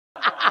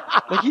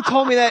Like, he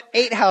told me that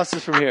 8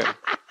 houses from here.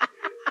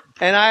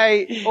 And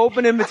I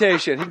open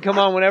invitation. He can come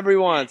on whenever he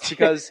wants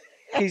because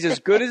he's as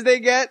good as they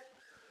get.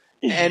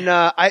 And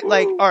I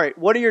like, all right,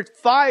 what are your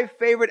 5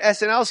 favorite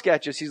SNL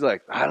sketches? He's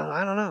like, I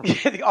don't know.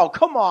 Oh,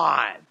 come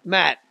on.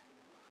 Matt.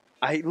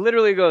 I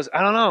literally goes,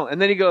 I don't know.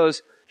 And then he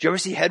goes, did you ever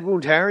see Head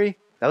Wound Harry?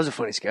 That was a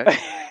funny sketch.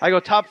 I go,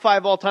 top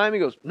 5 all time? He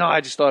goes, no,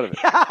 I just thought of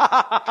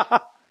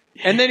it.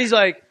 And then he's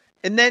like,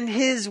 and then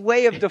his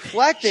way of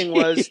deflecting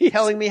was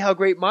telling me how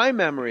great my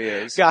memory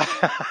is. But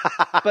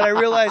I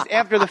realized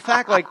after the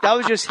fact, like, that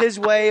was just his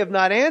way of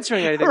not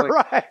answering anything.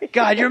 Like, Right.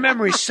 God, your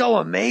memory's so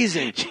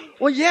amazing.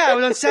 Well, yeah, I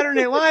was on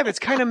Saturday Night Live. It's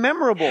kind of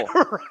memorable.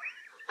 Right.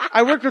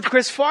 I worked with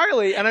Chris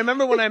Farley, and I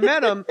remember when I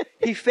met him,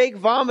 he fake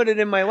vomited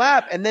in my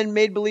lap and then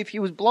made believe he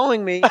was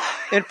blowing me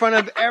in front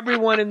of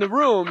everyone in the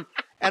room.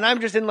 And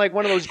I'm just in like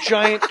one of those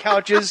giant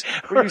couches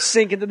where you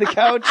sink into the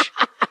couch.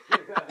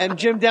 And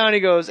Jim Downey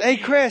goes, hey,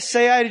 Chris,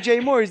 say hi to Jay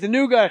Mohr. He's the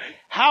new guy.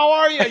 How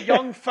are you,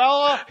 young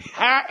fella?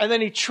 And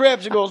then he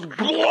trips and goes,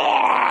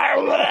 blah,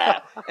 blah,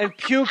 and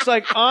pukes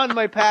like on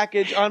my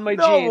package, on my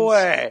jeans. No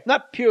way.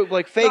 Not puke,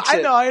 like fakes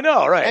it. I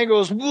know, right. And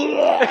goes,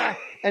 blah.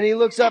 And he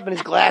looks up and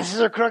his glasses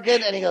are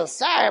crooked and he goes,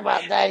 sorry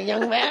about that,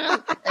 young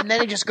man. And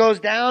then he just goes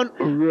down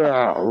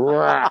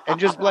and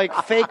just like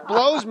fake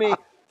blows me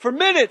for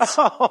minutes.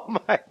 Oh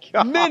my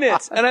God.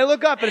 Minutes. And I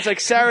look up and it's like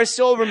Sarah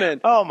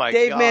Silverman. Oh my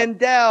Dave God.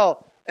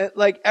 Mandel.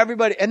 Like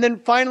everybody. And then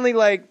finally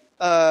like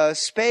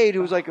Spade,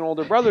 who's like an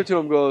older brother to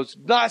him, goes,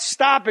 nah,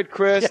 stop it,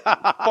 Chris.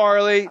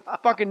 Farley.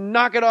 Fucking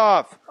knock it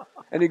off.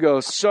 And he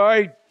goes,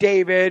 sorry,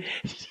 David.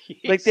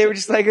 Like they were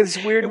just like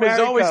this weird It was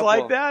always couple.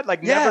 like that?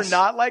 Like Yes. never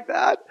not like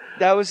that?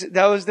 That was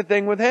the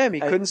thing with him.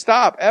 He couldn't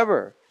stop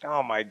ever.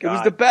 Oh my God. It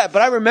was the best.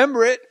 But I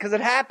remember it because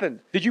it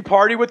happened. Did you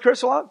party with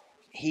Chris a lot?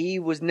 He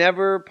was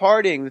never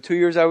partying the 2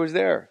 years I was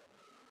there.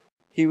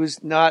 He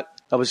was not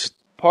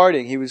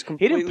partying. He was He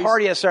completely... didn't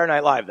party at Saturday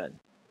Night Live then.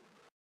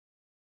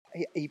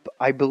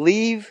 I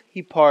believe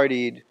he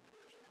partied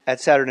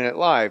at Saturday Night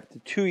Live. The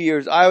 2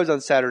 years I was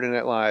on Saturday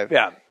Night Live,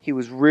 Yeah. he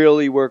was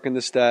really working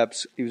the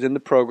steps. He was in the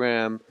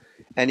program,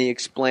 and he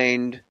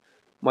explained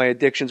my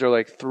addictions are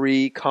like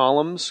 3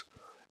 columns,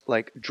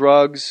 like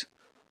drugs,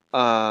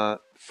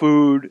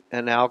 food,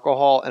 and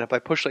alcohol. And if I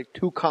push like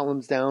 2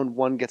 columns down,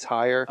 one gets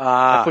higher.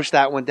 I push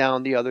that one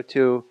down, the other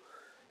 2.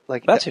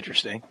 Like That's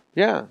interesting.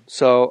 Yeah.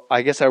 So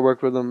I guess I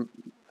worked with him.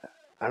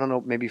 I don't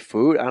know, maybe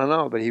food. I don't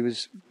know, but he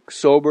was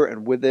sober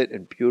and with it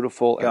and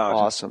beautiful and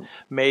awesome.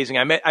 Amazing.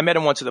 I met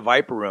him once at the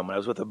Viper Room when I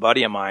was with a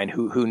buddy of mine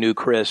who knew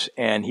Chris,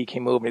 and he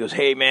came over and he goes,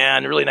 hey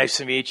man, really nice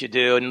to meet you,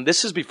 dude. And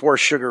this is before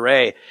Sugar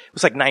Ray. It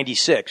was like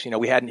 96. You know,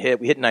 we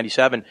hit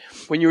 97.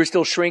 When you were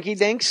still Shrinky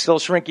Dinks? Still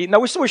Shrinky. No,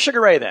 we still were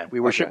Sugar Ray then.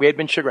 We had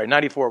been Sugar Ray.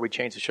 94, we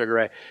changed to Sugar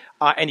Ray.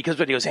 And he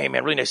goes, hey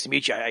man, really nice to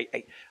meet you.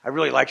 I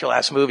really liked your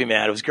last movie,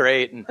 man. It was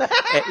great. And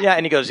yeah,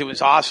 and he goes, it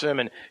was awesome.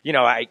 And you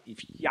know, I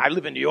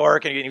live in New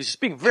York, and he was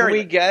speaking very. Can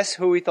we guess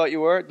who we thought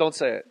you were? Don't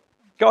say it.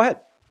 Go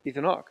ahead.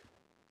 Ethan Hawke.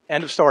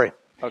 End of story.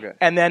 Okay.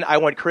 And then I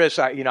went, Chris,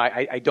 I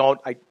don't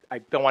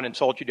want to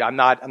insult you. I'm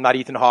not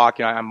Ethan Hawke.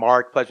 You know, I'm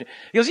Mark. He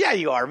goes, yeah,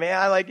 you are,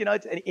 man. Like, you know,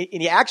 and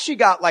he actually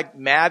got like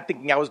mad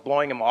thinking I was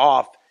blowing him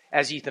off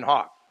as Ethan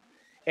Hawke.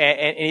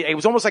 And it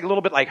was almost like a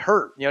little bit like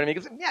hurt. You know what I mean?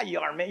 He goes, yeah, you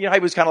are, man. You know, he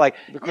was kind of like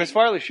the Chris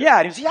Farley show. Yeah.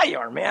 And he was, yeah, you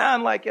are,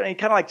 man. Like, you know, he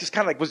kind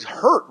of like was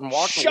hurt and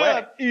walked away. Shut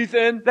up,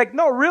 Ethan. Like,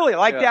 no, really,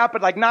 like that,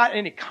 but like not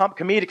in a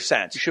comedic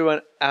sense. You should have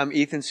went, I'm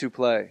Ethan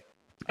Suplee.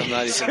 I'm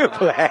not Ethan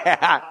Hawke.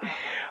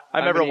 I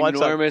remember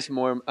once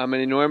I'm an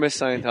enormous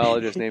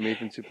Scientologist named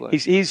Ethan Suplee.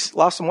 He's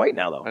lost some weight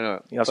now, though. I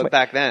know. But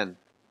back then.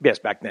 Yes,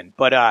 back then.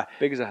 But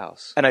big as a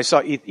house. And I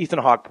saw Ethan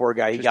Hawke, poor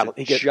guy. He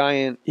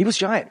giant. He was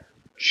giant.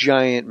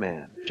 Giant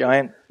man.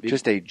 Giant.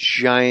 Just a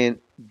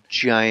giant.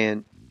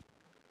 A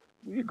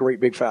great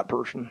big fat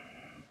person.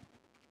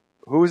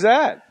 Who was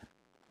that?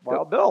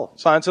 Wild Bill.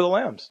 Silence of the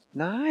Lambs.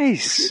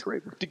 Nice.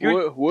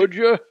 Would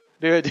you?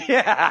 Dude,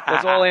 yeah.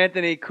 That's all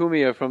Anthony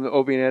Cumia from the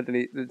Opie and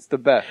Anthony. It's the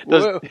best.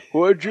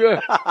 Would you?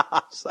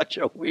 Such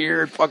a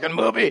weird fucking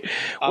movie.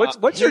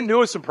 What's your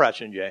newest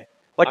impression, Jay?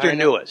 Like your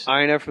newest?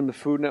 Iron F from the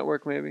Food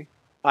Network, maybe?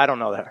 I don't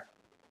know that.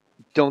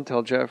 Don't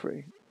tell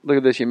Jeffrey. Look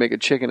at this. You make a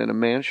chicken and a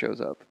man shows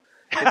up.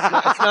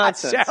 It's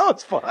nonsense.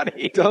 Sounds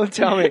funny. Don't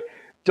tell me.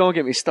 Don't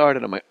get me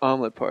started on my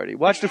omelet party.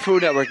 Watch the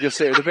Food Network. You'll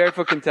see her. The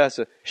Barefoot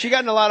Contessa. She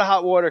got in a lot of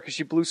hot water because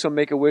she blew some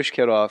Make-A-Wish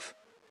kid off.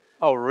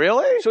 Oh,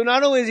 really? So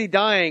not only is he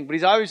dying, but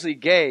he's obviously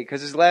gay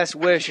because his last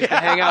wish is to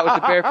hang out with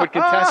the Barefoot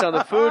Contessa on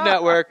the Food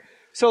Network.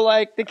 So,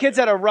 like, the kid's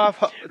had a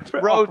rough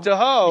road to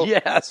hoe.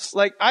 Yes.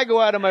 Like, I go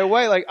out of my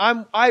way. Like,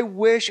 I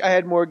wish I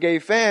had more gay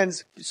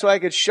fans so I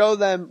could show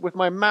them with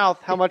my mouth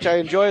how much I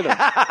enjoy them.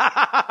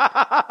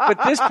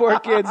 But this poor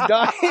kid's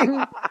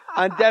dying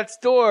on death's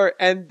door,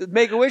 and the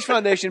Make-A-Wish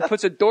Foundation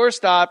puts a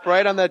doorstop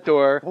right on that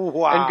door.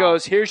 Wow. And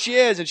goes, here she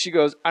is. And she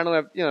goes, I don't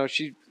have, you know,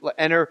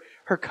 and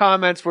her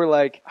comments were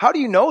like, how do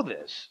you know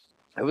this?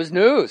 It was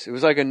news. It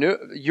was like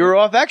you're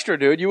off extra,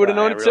 dude. You would have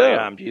known it too.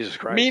 Am. Jesus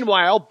Christ.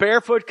 Meanwhile,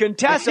 Barefoot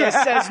Contessa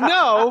says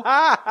no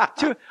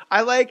to,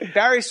 I like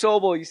Barry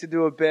Sobel used to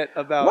do a bit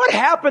about. What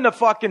happened to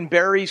fucking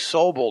Barry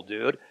Sobel,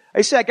 dude? I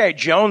used to see that guy at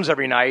Jones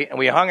every night, and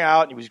we hung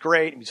out, and he was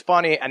great, he was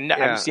funny, and I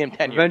haven't seen him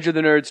 10 years. Revenge of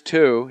the Nerds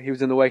 2, he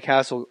was in the White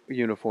Castle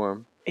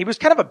uniform. He was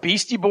kind of a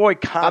Beastie Boy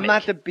comic. I'm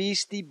not the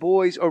Beastie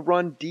Boys or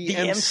Run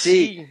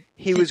DMC.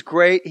 He was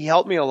great. He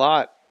helped me a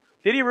lot.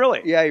 Did he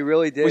really? Yeah, he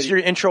really did. Was your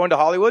intro into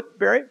Hollywood,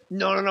 Barry?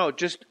 No.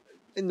 Just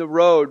in the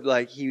road,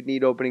 like he'd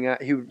need opening.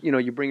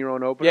 You bring your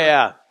own opener.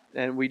 Yeah.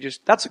 And we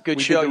just that's a good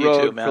show. Did the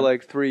road for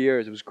like 3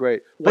 years. It was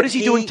great. What is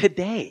he doing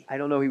today? I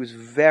don't know. He was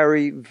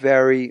very,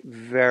 very,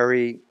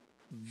 very,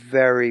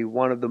 very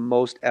one of the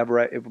most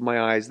ever, in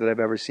my eyes, that I've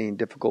ever seen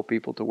difficult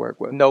people to work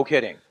with. No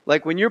kidding.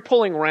 Like when you're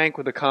pulling rank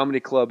with a comedy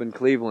club in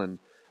Cleveland,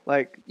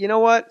 like you know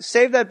what?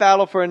 Save that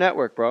battle for a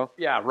network, bro.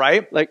 Yeah,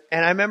 right. Like,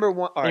 and I remember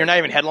one. You're not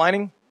even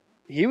headlining.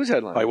 He was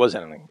headlining. Oh, he was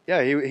headlining.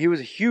 Yeah, he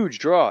was a huge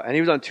draw, and he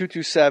was on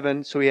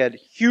 227, so he had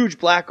huge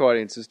black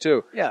audiences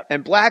too. Yeah,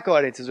 and black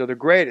audiences are the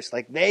greatest.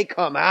 Like they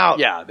come out.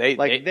 Yeah,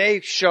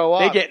 they show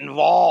up. They get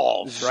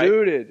involved,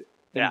 zooted,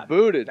 and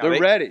booted. No, they're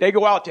ready. They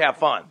go out to have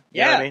fun.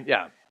 You know what I mean?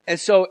 Yeah. And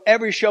so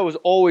every show was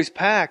always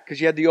packed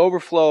because you had the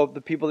overflow of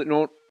the people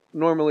that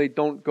normally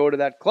don't go to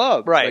that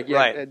club. Right,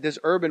 right. This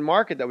urban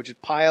market that would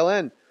just pile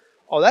in.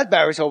 Oh, that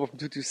Barry Silver from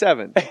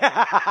 227.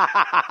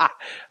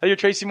 Are you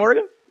Tracy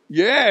Morgan?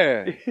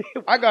 Yeah.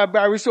 I got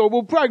Barry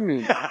Sobel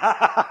pregnant.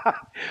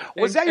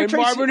 Was that your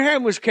Tracy? And Marvin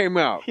Hamlish came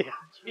out. Yeah.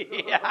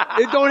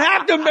 It don't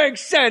have to make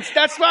sense.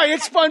 That's why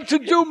it's fun to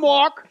do,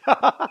 Mark.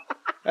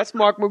 That's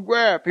Mark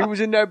Mcgrath. He was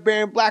in that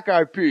band Black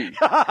Eyed Peas.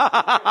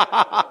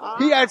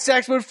 He had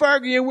sex with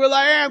Fergie and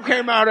Will.i.am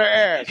came out her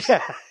ass.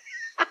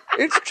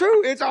 It's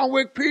true. It's on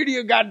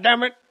Wikipedia,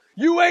 goddammit.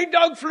 You ain't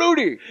Doug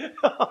Flutie.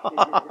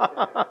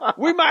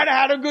 We might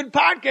have had a good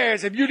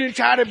podcast if you didn't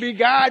try to be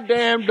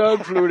goddamn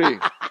Doug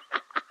Flutie.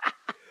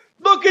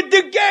 Look at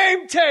the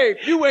game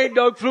tape. You ain't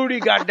Doug Flutie,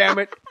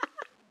 goddammit.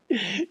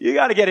 You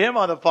got to get him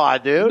on the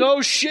pod, dude.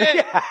 No shit.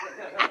 Yeah.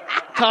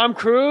 Tom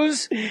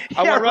Cruise.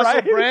 I want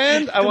Russell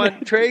Brand. I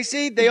want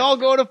Tracy. They all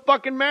go to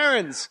fucking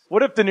Marin's.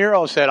 What if De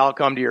Niro said, I'll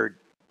come to your...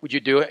 Would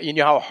you do it? You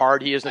know how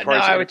hard he is? No,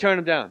 I would turn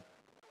him down.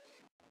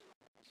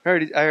 I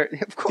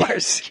heard, of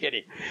course.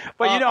 Kidding.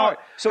 But you know,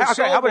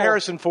 how about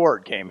Harrison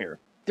Ford came here?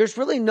 There's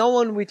really no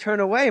one we turn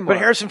away, Mark. But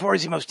Harrison Ford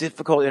is the most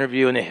difficult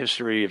interview in the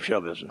history of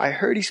show business. I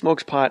heard he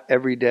smokes pot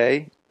every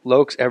day,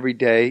 lokes every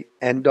day,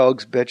 and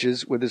dogs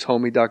bitches with his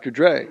homie Dr.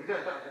 Dre.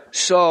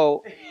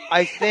 So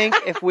I think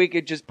if we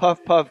could just puff,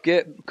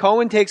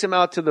 Cohen takes him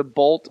out to the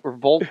Volt,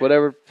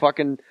 whatever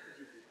fucking.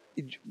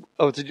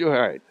 Oh, all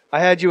right. I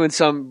had you in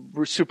some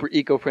super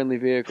eco-friendly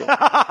vehicle.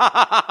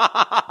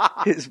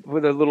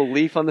 With a little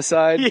leaf on the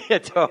side. Yeah,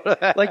 totally.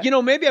 Like,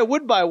 maybe I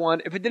would buy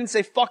one if it didn't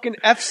say fucking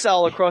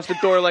F-Cell across the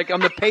door like I'm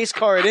the pace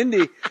car at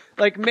Indy.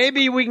 Like,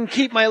 maybe we can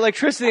keep my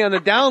electricity on the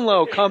down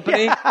low,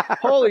 company. Yeah.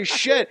 Holy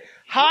shit.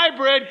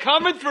 Hybrid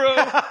coming through.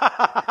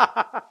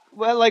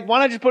 Well, like, why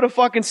not just put a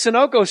fucking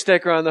Sunoco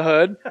sticker on the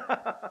hood?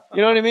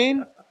 You know what I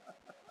mean?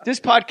 This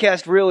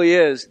podcast really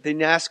is the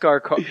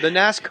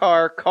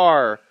NASCAR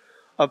car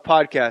of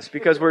podcasts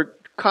because we're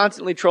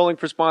constantly trolling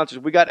for sponsors.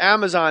 We got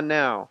Amazon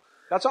now.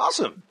 That's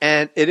awesome.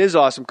 And it is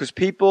awesome because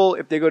people,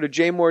 if they go to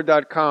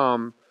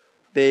jaymohr.com,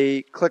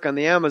 they click on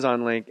the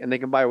Amazon link and they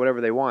can buy whatever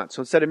they want.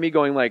 So instead of me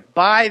going like,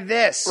 buy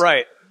this.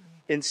 Right.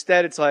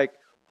 Instead, it's like,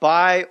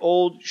 buy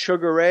old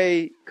Sugar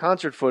Ray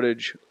concert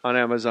footage on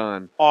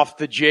Amazon. Off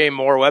the Jay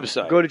Mohr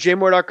website. Go to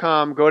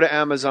jaymohr.com, go to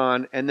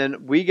Amazon, and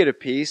then we get a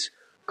piece.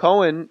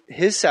 Cohen,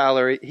 his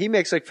salary, he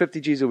makes like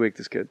 50 G's a week,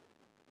 this kid.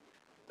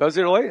 Does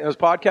it really? His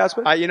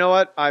podcast? You know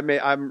what?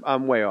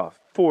 I'm way off.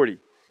 40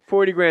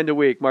 grand a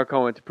week, Mark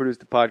Cohen, to produce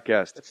the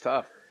podcast. That's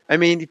tough. I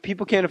mean,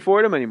 people can't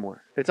afford him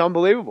anymore. It's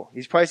unbelievable.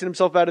 He's pricing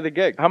himself out of the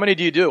gig. How many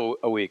do you do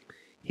a week?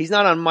 He's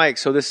not on mic,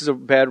 so this is a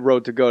bad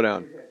road to go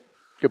down.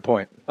 Good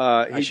point.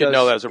 I should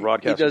know that as a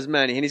broadcaster. He does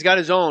many. And he's got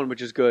his own,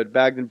 which is good,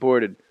 bagged and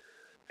boarded.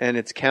 And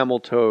it's Camel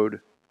Toad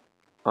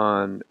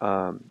on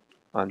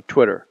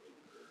Twitter.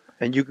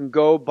 And you can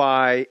go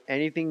buy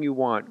anything you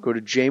want. Go to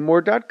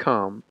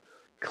jaymohr.com,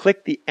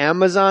 click the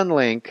Amazon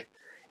link,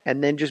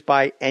 and then just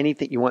buy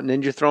anything. You want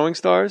Ninja Throwing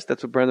Stars?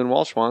 That's what Brendan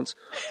Walsh wants.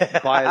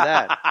 Buy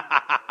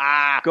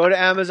that. Go to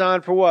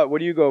Amazon for what? What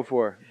do you go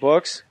for?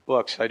 Books?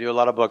 Books. I do a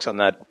lot of books on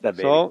that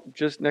baby. So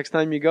just next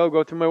time you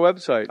go through my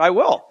website. I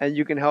will. And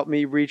you can help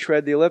me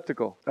retread the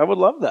elliptical. I would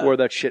love that. Or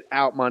that shit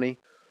out money.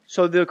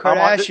 So the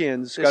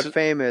Kardashians got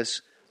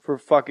famous for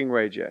fucking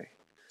Ray J.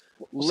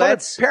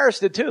 Paris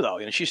did too, though.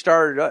 She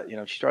started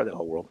that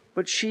whole world.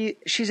 But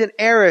she's an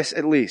heiress,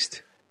 at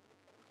least.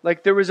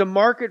 Like there was a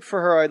market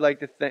for her.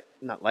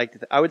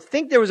 I would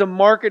think there was a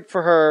market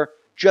for her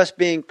just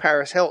being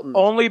Paris Hilton.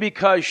 Only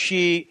because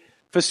she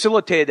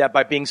facilitated that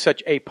by being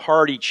such a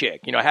party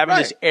chick. Having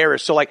this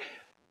heiress. So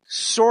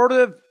sort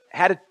of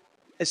had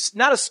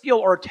not a skill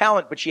or a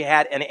talent, but she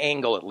had an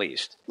angle at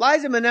least.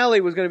 Liza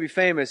Minnelli was going to be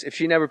famous if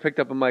she never picked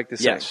up a mic to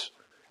sing. Yes.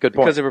 Good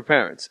point. Because of her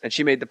parents. And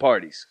she made the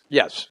parties.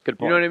 Yes. Good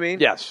point. You know what I mean?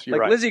 Yes. You're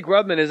right. Lizzie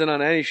Grubman isn't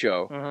on any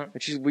show. Mm-hmm.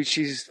 And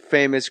she's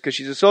famous because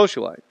she's a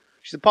socialite.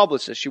 She's a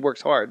publicist. She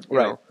works hard. You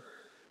know?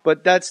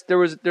 But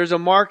there's a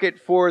market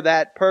for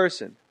that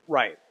person.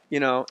 Right.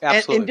 Absolutely.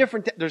 And in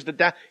different, there's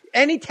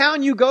any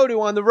town you go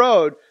to on the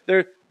road,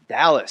 there's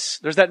Dallas.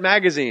 There's that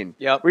magazine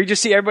where you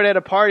just see everybody at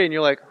a party and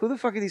you're like, who the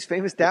fuck are these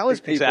famous Dallas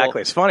people?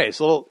 Exactly. It's funny. It's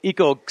little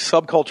eco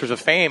subcultures of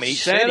fame in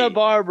each Santa city.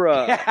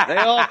 Barbara. They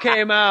all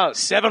came out.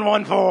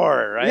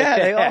 714, right? Yeah,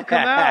 they all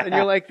come out and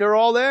you're like, they're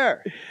all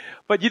there.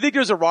 But you think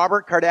there's a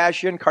Robert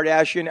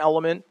Kardashian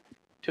element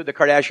to the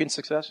Kardashian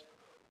success?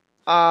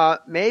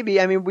 Maybe.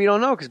 I mean, we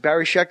don't know because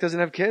Barry Scheck doesn't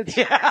have kids.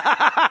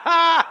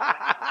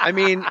 I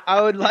mean,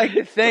 I would like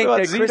to think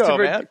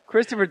that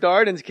Christopher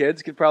Darden's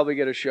kids could probably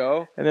get a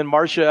show. And then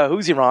Marcia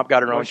Hoosie-Romp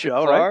got her own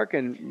show, Clark, right?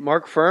 And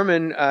Mark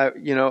Furman,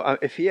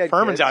 if he had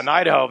Furman's kids, out in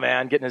Idaho,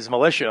 man, getting his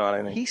militia on,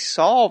 I think. He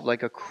solved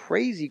like a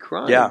crazy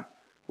crime. Yeah.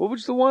 What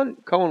was the one?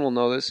 Cohen will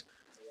know this.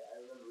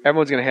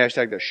 Everyone's going to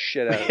hashtag the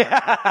shit out of it.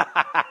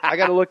 I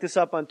got to look this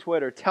up on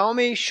Twitter. Tell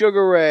me,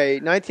 Sugar Ray,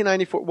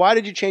 1994. Why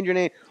did you change your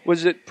name?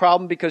 Was it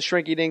problem because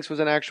Shrinky Dinks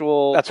was an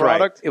actual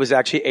product? Right. It was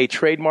actually a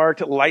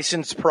trademarked,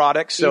 licensed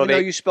product. So even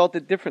though you spelled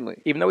it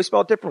differently. Even though we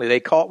spelled it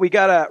differently. We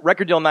got a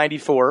record deal in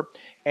 94.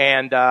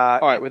 And, all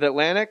right, with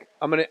Atlantic,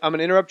 I'm going to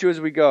interrupt you as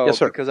we go. Yes,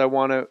 sir. Because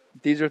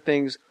these are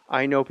things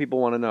I know people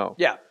want to know.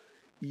 Yeah.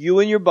 You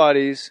and your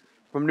buddies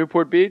from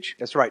Newport Beach?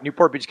 That's right.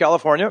 Newport Beach,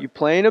 California. You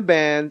play in a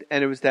band,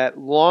 and it was that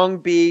Long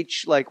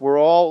Beach, like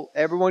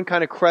everyone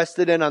kind of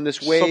crested in on this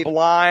wave.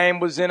 Sublime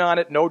was in on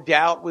it. No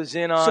Doubt was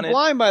in on it.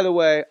 Sublime, by the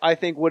way, I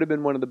think would have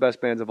been one of the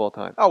best bands of all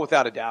time. Oh,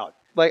 without a doubt.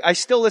 Like, I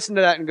still listen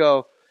to that and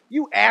go,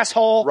 you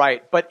asshole.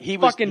 Right. But he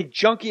was fucking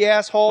junkie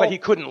asshole. But he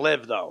couldn't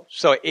live, though.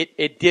 So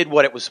it did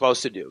what it was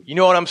supposed to do. You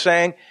know what I'm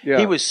saying? Yeah.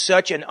 He was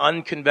such an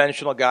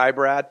unconventional guy,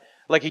 Brad.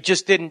 Like, he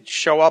just didn't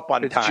show up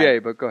on time. It's Jay,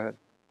 but go ahead.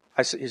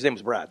 His name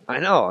was Brad. I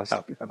know. Just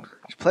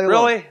play along.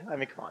 Really? I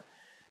mean, come on.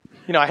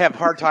 I have a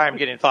hard time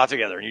getting thoughts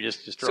together, and you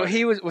just destroy. So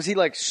he was he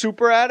like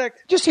super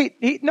addict?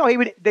 He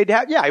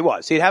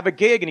was. He'd have a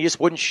gig, and he just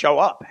wouldn't show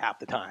up half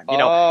the time. They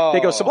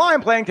go,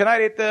 Sublime playing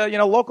tonight at the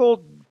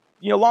local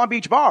Long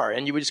Beach bar,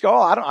 and you would just go,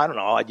 I don't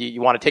know.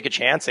 You want to take a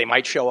chance? They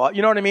might show up.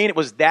 You know what I mean? It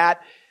was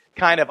that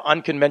kind of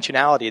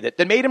unconventionality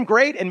that made him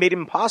great and made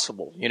him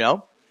impossible.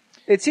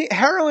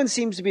 Heroin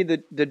seems to be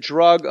the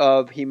drug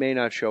of he may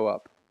not show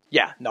up.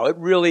 Yeah, no,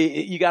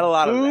 you got a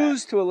lot of that.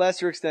 Booze to a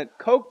lesser extent.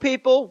 Coke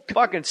people,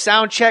 fucking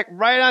sound check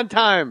right on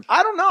time.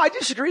 I don't know. I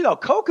disagree, though.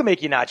 Coke can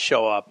make you not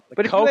show up.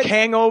 But Coke,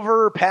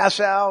 hangover, pass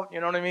out, you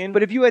know what I mean?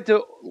 But if you had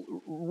to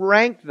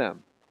rank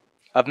them.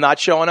 Of not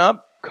showing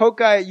up? Coke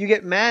guy, you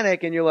get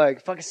manic and you're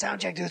like, fucking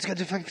sound check, dude. Let's go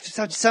do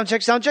sound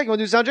check. You want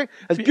to do sound check?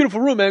 That's a beautiful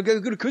room, man.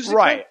 Good acoustic.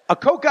 Right. A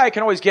Coke guy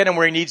can always get him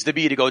where he needs to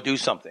be to go do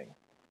something.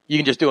 You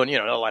can just do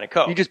another line of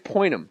Coke. You just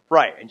point him.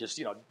 Right. And just,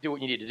 do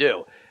what you need to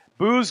do.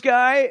 Booze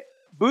guy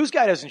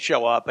doesn't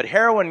show up, but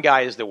heroin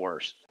guy is the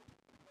worst.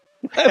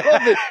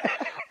 I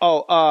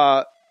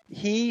love it.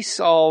 He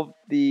solved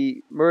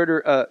the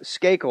murder,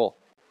 Skakel.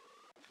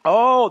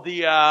 Oh,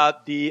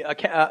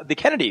 the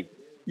Kennedy.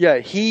 Yeah,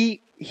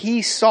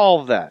 he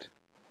solved that.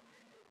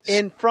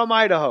 From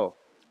Idaho.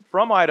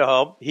 From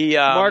Idaho.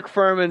 Mark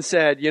Furman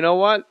said, you know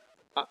what?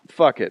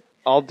 Fuck it.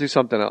 I'll do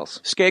something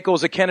else. Skakel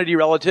was a Kennedy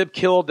relative,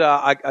 killed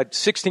a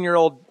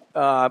 16-year-old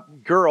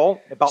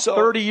girl about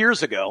 30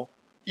 years ago.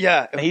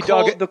 Yeah, and he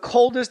dug it. The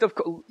coldest of,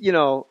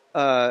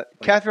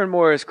 Catherine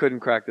Morris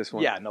couldn't crack this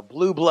one. Yeah, no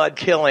blue blood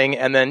killing,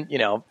 and then,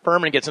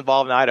 Furman gets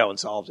involved in Idaho and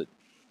solves it.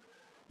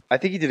 I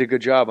think he did a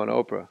good job on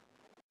Oprah.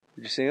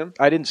 Did you see him?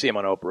 I didn't see him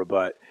on Oprah,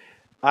 but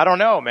I don't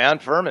know, man.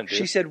 Furman did.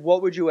 She said,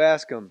 what would you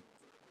ask him?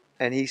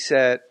 And he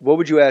said, what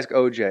would you ask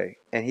OJ?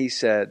 And he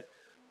said,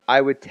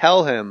 I would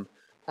tell him,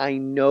 I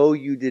know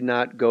you did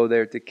not go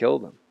there to kill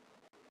them.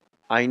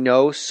 I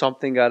know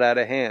something got out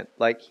of hand.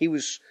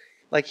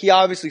 He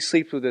obviously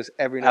sleeps with this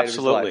every night of his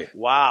life.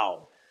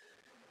 Wow.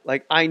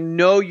 I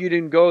know you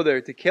didn't go there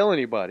to kill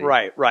anybody.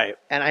 Right.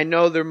 And I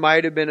know there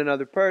might have been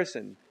another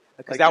person.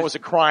 Because that was a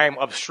crime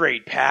of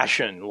straight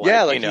passion.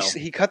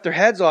 He cut their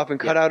heads off and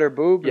cut out her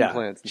boob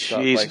implants and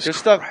stuff. Jesus just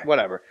stuff,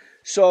 whatever.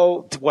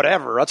 So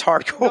whatever, that's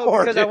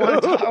hardcore. Because I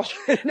want to talk.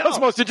 That's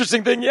the most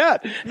interesting thing yet.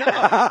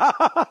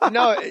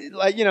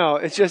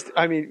 It's just.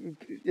 I mean,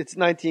 it's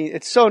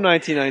so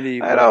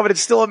 1990. I know, but it's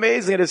still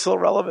amazing and it's still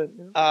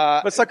relevant.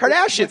 But it's the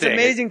Kardashian thing.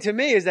 What's amazing to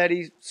me is that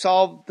he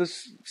solved the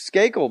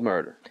Skakel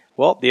murder.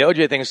 Well, the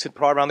OJ thing is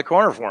probably around the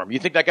corner for him. You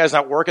think that guy's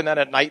not working that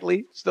at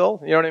nightly still?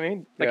 You know what I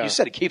mean? You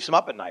said, it keeps him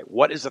up at night.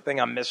 What is the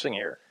thing I'm missing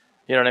here?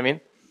 You know what I mean?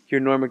 Hear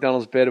Norm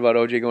Macdonald's bit about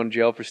OJ going to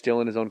jail for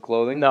stealing his own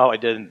clothing? No, I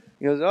didn't.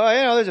 He goes,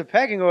 there's a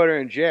pecking order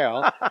in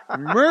jail.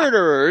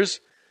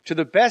 Murderers, to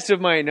the best of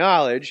my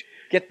knowledge,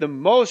 get the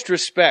most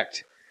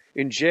respect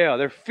in jail.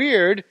 They're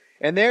feared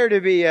and they're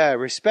to be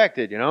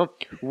respected,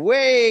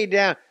 Way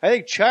down. I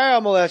think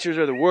child molesters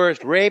are the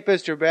worst.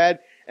 Rapists are bad.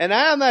 And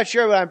I'm not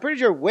sure, but I'm pretty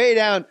sure way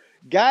down,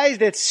 guys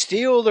that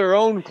steal their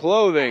own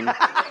clothing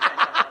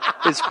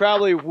is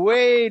probably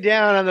way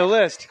down on the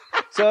list.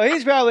 So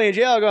he's probably in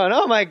jail going,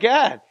 oh my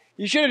God.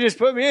 You should have just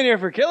put me in here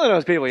for killing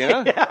those people,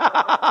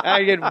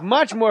 I get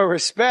much more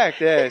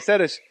respect instead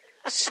of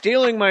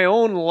stealing my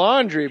own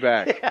laundry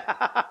back.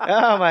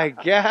 Oh, my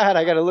God.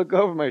 I got to look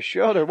over my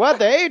shoulder. What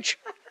the H?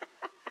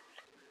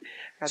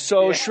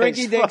 So Yeah, Shrinky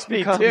it's Dinks funny,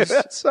 becomes dude.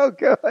 That's so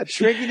good.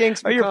 Shrinky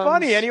Dinks. Oh, you're becomes-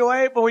 funny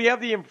anyway, but we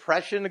have the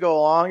impression to go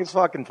along. It's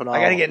fucking I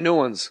phenomenal. got to get new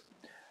ones.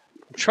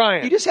 I'm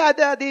trying. You just had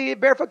the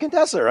Barefoot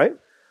Contessa, right?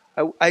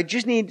 I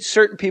just need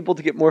certain people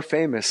to get more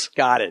famous.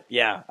 Got it.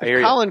 Yeah, I hear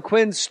you. Colin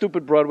Quinn's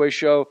stupid Broadway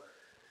show,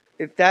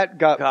 if that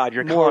got God,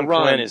 your more Colin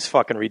run, Quinn is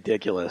fucking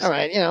ridiculous. All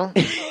right,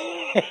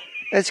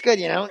 that's good,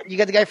 You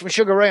got the guy from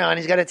Sugar Ray on.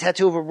 He's got a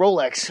tattoo of a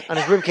Rolex on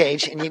his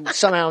ribcage, and you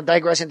somehow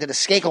digress into the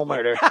Skakel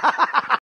murder.